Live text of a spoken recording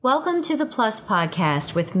Welcome to the Plus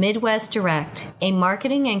Podcast with Midwest Direct, a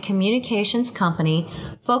marketing and communications company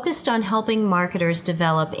focused on helping marketers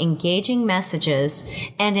develop engaging messages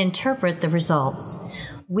and interpret the results.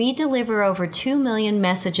 We deliver over 2 million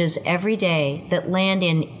messages every day that land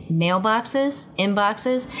in mailboxes,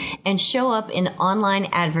 inboxes, and show up in online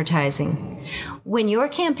advertising. When your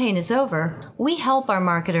campaign is over, we help our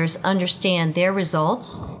marketers understand their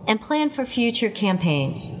results and plan for future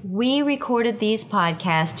campaigns. We recorded these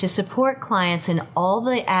podcasts to support clients in all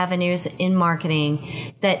the avenues in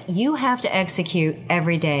marketing that you have to execute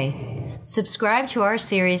every day. Subscribe to our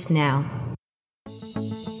series now.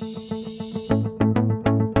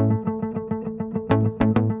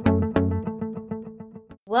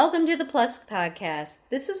 Welcome to the Plus Podcast.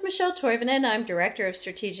 This is Michelle Toivonen. I'm Director of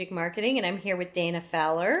Strategic Marketing, and I'm here with Dana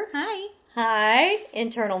Fowler. Hi. Hi,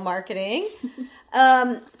 Internal Marketing.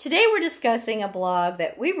 Today we're discussing a blog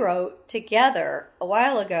that we wrote together a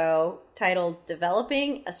while ago titled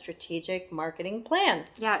Developing a Strategic Marketing Plan.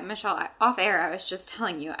 Yeah, Michelle, off air, I was just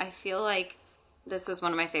telling you, I feel like this was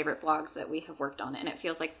one of my favorite blogs that we have worked on, and it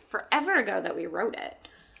feels like forever ago that we wrote it.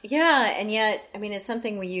 Yeah, and yet, it's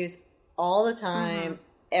something we use all the time.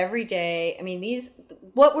 Every day.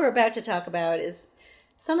 What we're about to talk about is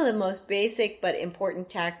some of the most basic but important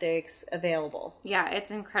tactics available. Yeah,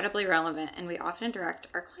 it's incredibly relevant, and we often direct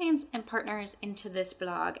our clients and partners into this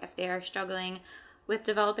blog if they are struggling with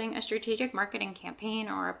developing a strategic marketing campaign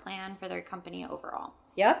or a plan for their company overall.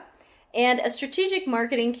 Yep. And a strategic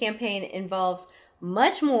marketing campaign involves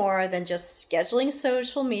much more than just scheduling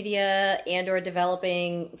social media and or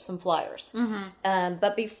developing some flyers.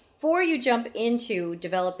 But before you jump into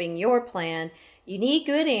developing your plan, you need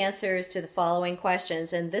good answers to the following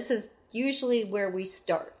questions. And this is usually where we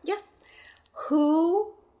start. Yeah.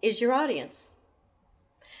 Who is your audience?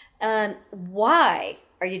 Why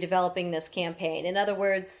are you developing this campaign? In other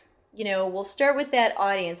words, we'll start with that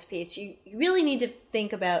audience piece. You really need to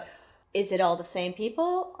think about, is it all the same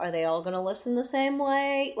people? Are they all going to listen the same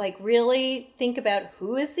way? Really think about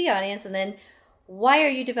who is the audience, and then why are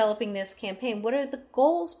you developing this campaign? What are the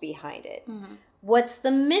goals behind it? What's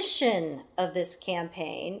the mission of this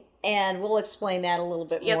campaign? And we'll explain that a little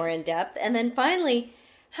bit more in depth. And then finally,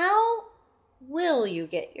 how will you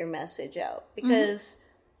get your message out? Because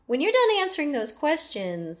when you're done answering those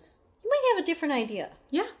questions, you might have a different idea.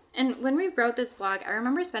 Yeah. And when we wrote this blog, I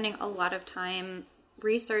remember spending a lot of time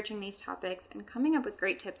researching these topics and coming up with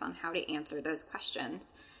great tips on how to answer those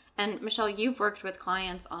questions. And Michelle, you've worked with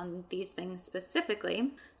clients on these things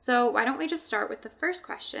specifically. So why don't we just start with the first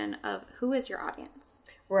question of who is your audience?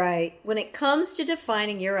 Right. When it comes to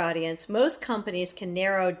defining your audience, most companies can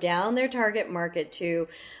narrow down their target market to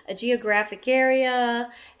a geographic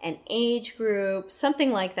area, an age group,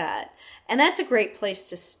 something like that. And that's a great place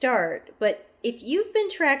to start. But if you've been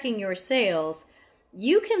tracking your sales,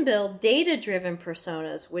 you can build data-driven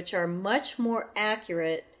personas, which are much more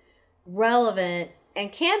accurate, relevant,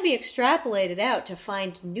 and can be extrapolated out to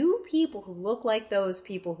find new people who look like those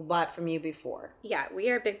people who bought from you before. Yeah, we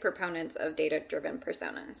are big proponents of data-driven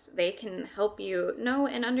personas. They can help you know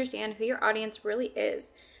and understand who your audience really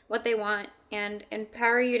is, what they want, and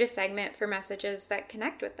empower you to segment for messages that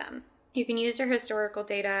connect with them. You can use your historical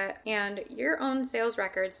data and your own sales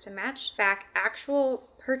records to match back actual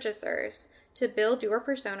purchasers to build your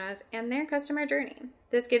personas and their customer journey.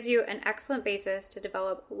 This gives you an excellent basis to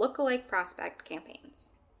develop lookalike prospect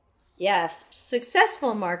campaigns. Yes,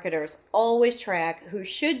 successful marketers always track who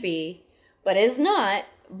should be, but is not,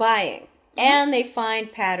 buying. And they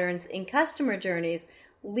find patterns in customer journeys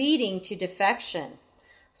leading to defection.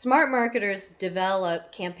 Smart marketers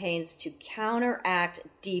develop campaigns to counteract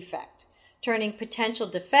defect, turning potential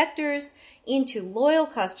defectors into loyal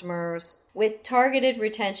customers with targeted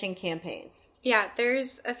retention campaigns. Yeah,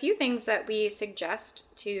 there's a few things that we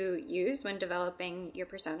suggest to use when developing your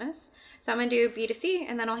personas. So I'm going to do B2C,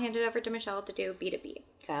 and then I'll hand it over to Michelle to do B2B.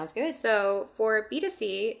 Sounds good. So for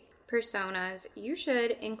B2C personas, you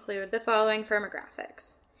should include the following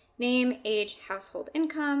firmographics: name, age, household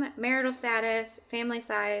income, marital status, family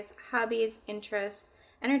size, hobbies, interests,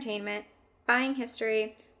 entertainment, buying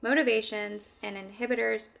history, motivations, and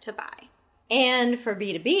inhibitors to buy. And for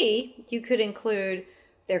B2B, you could include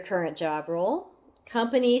their current job role,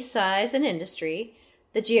 company size and industry,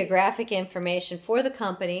 the geographic information for the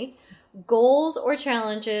company, goals or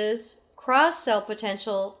challenges, cross-sell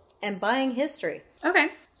potential, and buying history. Okay.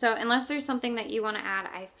 So unless there's something that you want to add,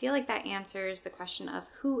 I feel like that answers the question of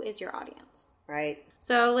who is your audience. Right.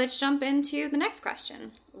 So let's jump into the next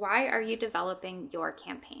question. Why are you developing your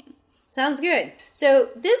campaign? Sounds good. So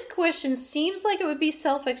this question seems like it would be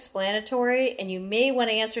self-explanatory, and you may want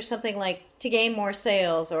to answer something like to gain more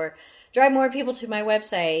sales or drive more people to my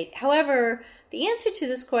website. However, the answer to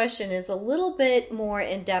this question is a little bit more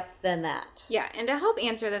in-depth than that. Yeah, and to help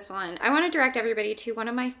answer this one, I want to direct everybody to one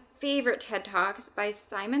of my favorite TED Talks by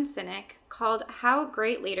Simon Sinek called How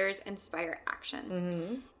Great Leaders Inspire Action.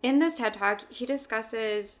 Mm-hmm. In this TED Talk, he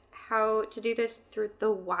discusses how to do this through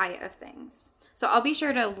the why of things. So I'll be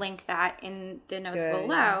sure to link that in the notes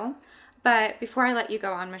below. But before I let you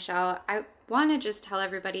go on, Michelle, I want to just tell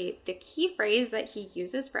everybody the key phrase that he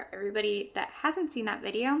uses for everybody that hasn't seen that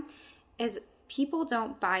video is people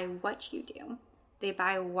don't buy what you do. They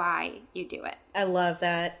buy why you do it. I love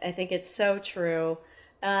that. I think it's so true.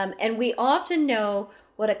 And we often know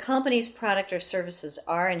what a company's product or services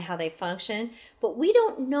are and how they function, but we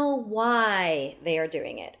don't know why they are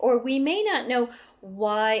doing it, or we may not know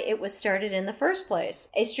why it was started in the first place.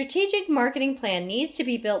 A strategic marketing plan needs to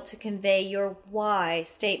be built to convey your why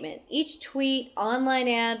statement. Each tweet, online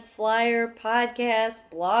ad, flyer,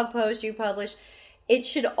 podcast, blog post you publish, it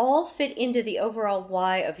should all fit into the overall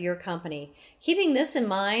why of your company. Keeping this in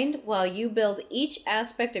mind while you build each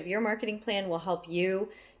aspect of your marketing plan will help you,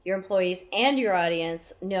 your employees, and your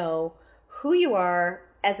audience know who you are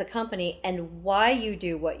as a company and why you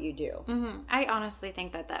do what you do. Mm-hmm. I honestly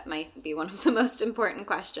think that might be one of the most important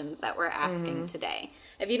questions that we're asking today.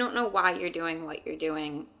 If you don't know why you're doing what you're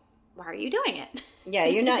doing, why are you doing it? Yeah,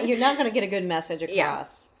 you're not going to get a good message across.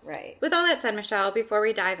 Yeah. Right. With all that said, Michelle, before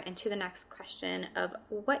we dive into the next question of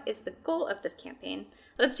what is the goal of this campaign,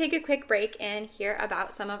 let's take a quick break and hear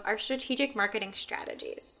about some of our strategic marketing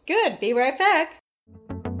strategies. Good. Be right back.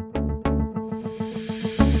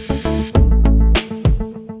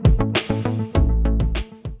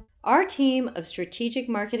 Our team of strategic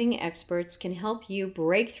marketing experts can help you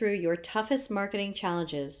break through your toughest marketing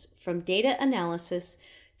challenges, from data analysis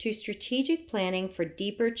to strategic planning for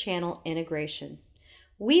deeper channel integration.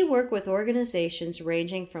 We work with organizations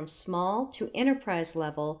ranging from small to enterprise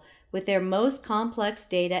level with their most complex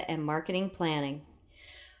data and marketing planning.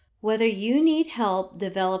 Whether you need help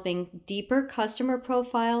developing deeper customer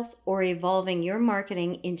profiles or evolving your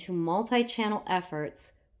marketing into multi-channel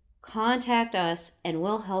efforts, contact us and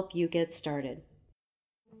we'll help you get started.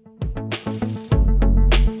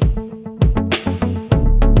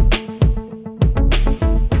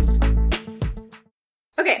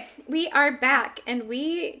 Okay, we are back, and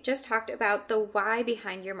we just talked about the why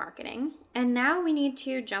behind your marketing. And now we need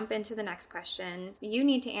to jump into the next question you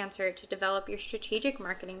need to answer to develop your strategic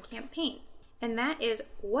marketing campaign. And that is,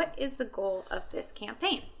 what is the goal of this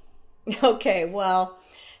campaign? Okay, well,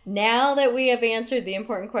 now that we have answered the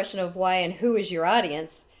important question of why and who is your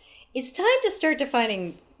audience, it's time to start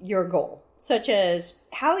defining your goal, such as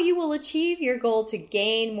how you will achieve your goal to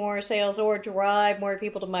gain more sales or drive more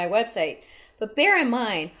people to my website. But bear in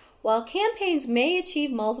mind, while campaigns may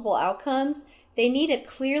achieve multiple outcomes, they need a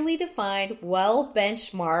clearly defined,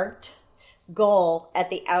 well-benchmarked goal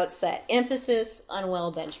at the outset. Emphasis on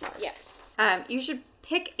well-benchmarked. Yes. You should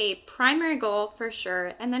pick a primary goal for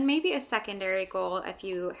sure, and then maybe a secondary goal if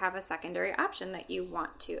you have a secondary option that you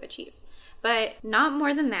want to achieve. But not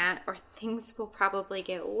more than that, or things will probably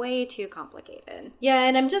get way too complicated. Yeah,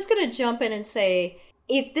 and I'm just going to jump in and say,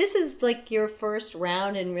 if this is like your first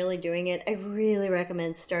round and really doing it, I really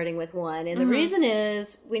recommend starting with one. And the reason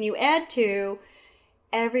is when you add two,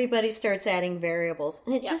 everybody starts adding variables.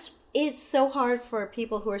 And it's so hard for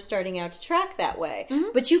people who are starting out to track that way.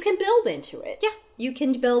 But you can build into it. Yeah. You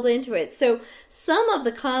can build into it. So some of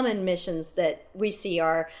the common missions that we see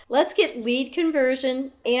are, let's get lead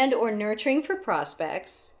conversion and or nurturing for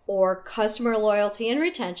prospects, or customer loyalty and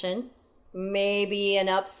retention, maybe an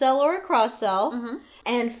upsell or a cross-sell,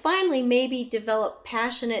 and finally maybe develop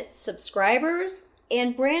passionate subscribers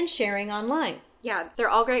and brand sharing online. Yeah, they're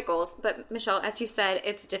all great goals, but Michelle, as you said,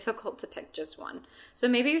 it's difficult to pick just one. So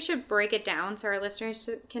maybe we should break it down so our listeners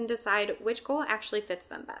can decide which goal actually fits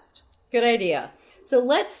them best. Good idea. So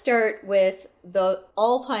let's start with the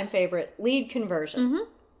all-time favorite, lead conversion,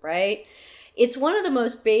 right? It's one of the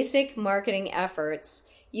most basic marketing efforts.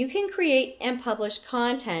 You can create and publish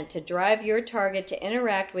content to drive your target to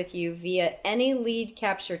interact with you via any lead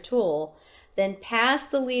capture tool, then pass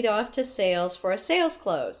the lead off to sales for a sales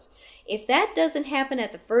close. If that doesn't happen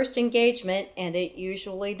at the first engagement, and it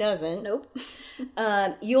usually doesn't,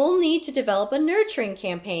 you'll need to develop a nurturing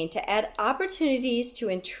campaign to add opportunities to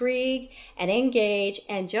intrigue and engage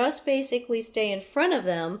and just basically stay in front of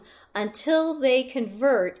them until they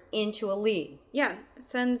convert into a lead. Yeah,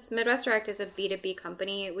 Since Midwest Direct is a B2B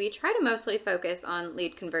company, we try to mostly focus on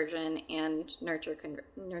lead conversion and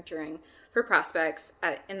nurturing for prospects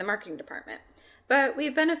in the marketing department. But we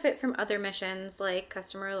benefit from other missions like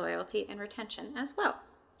customer loyalty and retention as well.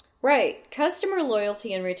 Right. Customer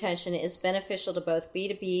loyalty and retention is beneficial to both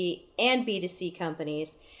B2B and B2C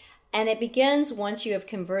companies, and it begins once you have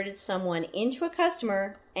converted someone into a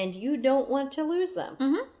customer and you don't want to lose them.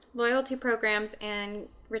 Mm-hmm. Loyalty programs and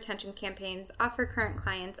retention campaigns offer current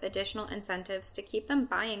clients additional incentives to keep them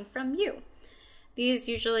buying from you. These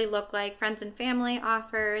usually look like friends and family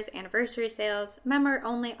offers, anniversary sales,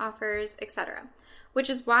 member-only offers, etc., which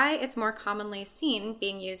is why it's more commonly seen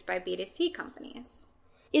being used by B2C companies.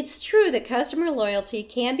 It's true that customer loyalty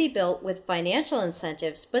can be built with financial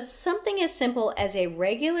incentives, but something as simple as a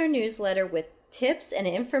regular newsletter with tips and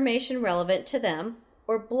information relevant to them,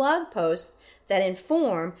 or blog posts that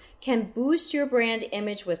inform, can boost your brand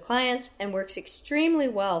image with clients and works extremely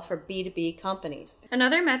well for B2B companies.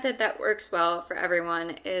 Another method that works well for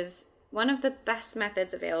everyone is one of the best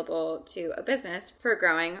methods available to a business for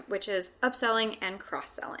growing, which is upselling and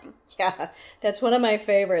cross-selling. Yeah, that's one of my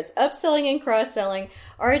favorites. Upselling and cross-selling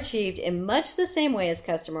are achieved in much the same way as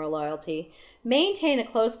customer loyalty. Maintain a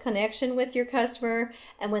close connection with your customer,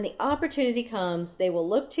 and when the opportunity comes, they will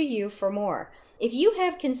look to you for more. If you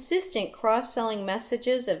have consistent cross-selling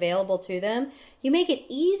messages available to them, you make it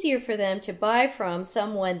easier for them to buy from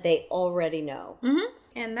someone they already know. Mm-hmm.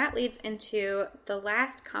 And that leads into the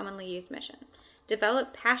last commonly used mission.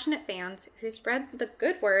 Develop passionate fans who spread the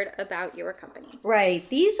good word about your company. Right.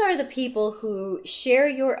 These are the people who share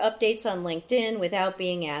your updates on LinkedIn without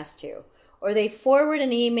being asked to, or they forward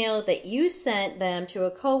an email that you sent them to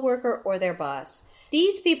a coworker or their boss.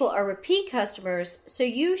 These people are repeat customers, so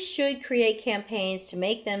you should create campaigns to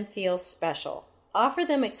make them feel special. Offer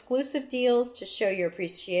them exclusive deals to show your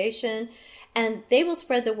appreciation, and they will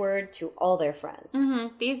spread the word to all their friends.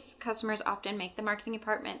 Mm-hmm. These customers often make the marketing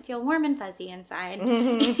department feel warm and fuzzy inside.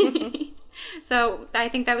 So I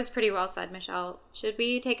think that was pretty well said, Michelle. Should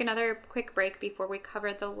we take another quick break before we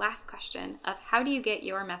cover the last question of how do you get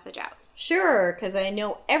your message out? Sure, because I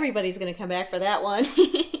know everybody's going to come back for that one.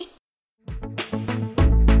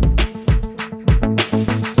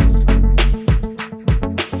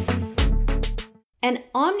 An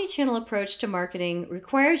omnichannel approach to marketing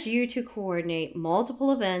requires you to coordinate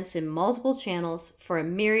multiple events in multiple channels for a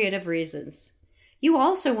myriad of reasons. You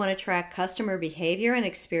also want to track customer behavior and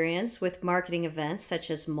experience with marketing events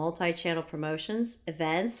such as multi-channel promotions,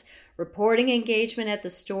 events, reporting engagement at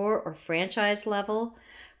the store or franchise level,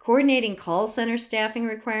 coordinating call center staffing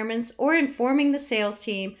requirements, or informing the sales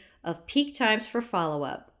team of peak times for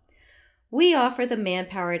follow-up. We offer the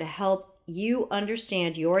manpower to help you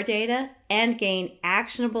understand your data and gain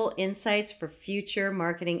actionable insights for future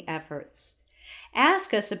marketing efforts.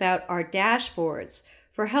 Ask us about our dashboards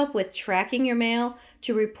for help with tracking your mail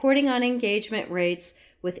to reporting on engagement rates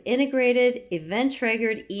with integrated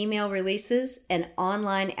event-triggered email releases and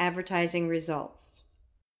online advertising results.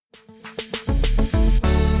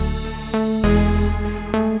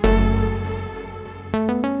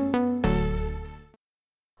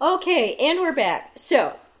 Okay, and we're back.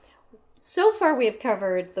 So far we have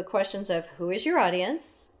covered the questions of who is your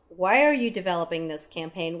audience, why are you developing this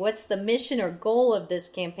campaign, what's the mission or goal of this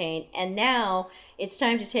campaign, and now it's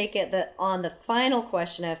time to take it on the final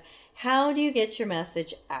question of how do you get your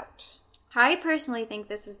message out? I personally think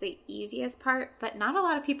this is the easiest part, but not a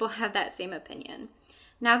lot of people have that same opinion.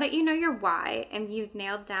 Now that you know your why and you've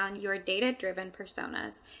nailed down your data-driven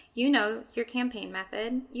personas, you know your campaign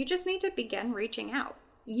method, you just need to begin reaching out.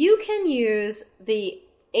 You can use the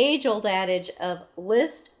age-old adage of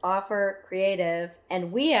list, offer, creative,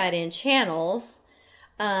 and we add in channels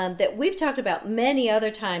that we've talked about many other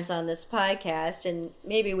times on this podcast, and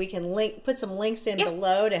maybe we can put some links in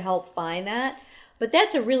below to help find that. But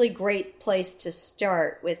that's a really great place to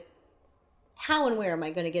start with how and where am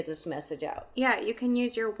I going to get this message out? Yeah, you can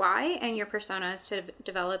use your why and your personas to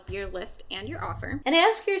develop your list and your offer. And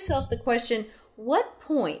ask yourself the question, what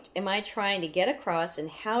point am I trying to get across and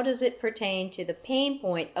how does it pertain to the pain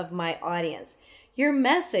point of my audience? Your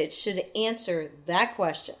message should answer that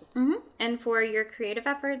question. Mm-hmm. And for your creative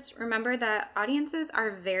efforts, remember that audiences are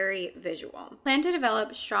very visual. Plan to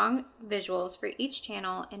develop strong visuals for each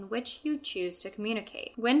channel in which you choose to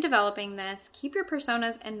communicate. When developing this, keep your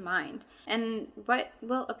personas in mind and what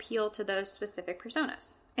will appeal to those specific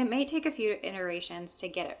personas. It may take a few iterations to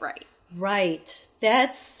get it right. Right.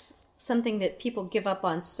 That's something that people give up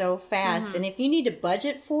on so fast. Mm-hmm. And if you need to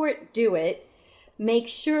budget for it, do it. Make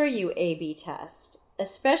sure you A/B test.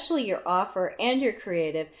 especially your offer and your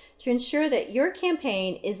creative, to ensure that your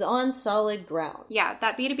campaign is on solid ground. Yeah,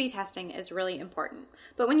 that B2B testing is really important.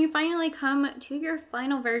 But when you finally come to your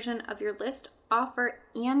final version of your list, offer,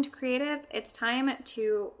 and creative, it's time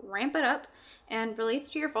to ramp it up and release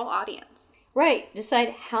to your full audience. Right.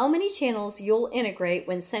 Decide how many channels you'll integrate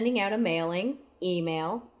when sending out a mailing,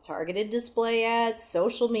 email, targeted display ads,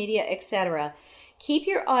 social media, etc. Keep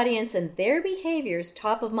your audience and their behaviors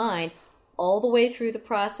top of mind all the way through the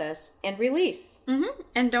process and release.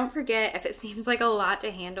 And don't forget, if it seems like a lot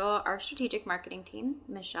to handle, our strategic marketing team,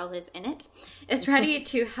 Michelle is in it, is ready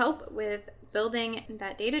to help with building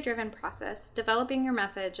that data-driven process, developing your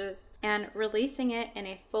messages, and releasing it in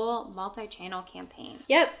a full multi-channel campaign.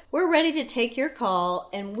 Yep, we're ready to take your call,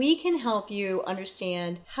 and we can help you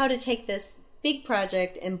understand how to take this big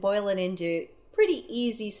project and boil it into pretty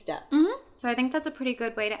easy steps. So I think that's a pretty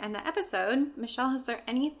good way to end the episode. Michelle, is there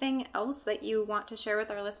anything else that you want to share with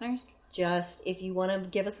our listeners? Just, if you want to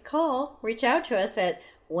give us a call, reach out to us at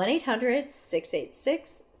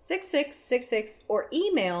 1-800-686-6666 or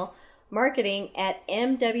email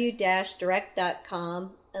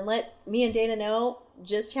marketing@mw-direct.com and let me and Dana know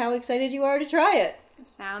just how excited you are to try it.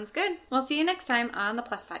 Sounds good. We'll see you next time on the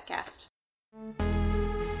Plus Podcast.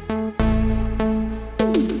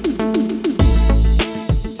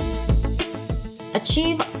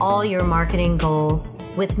 Achieve all your marketing goals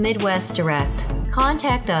with Midwest Direct.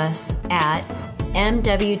 Contact us at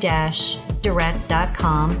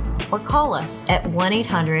mw-direct.com or call us at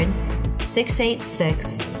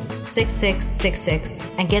 1-800-686-6666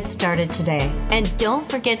 and get started today. And don't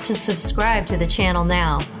forget to subscribe to the channel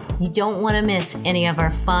now. You don't want to miss any of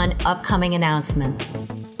our fun upcoming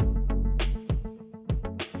announcements.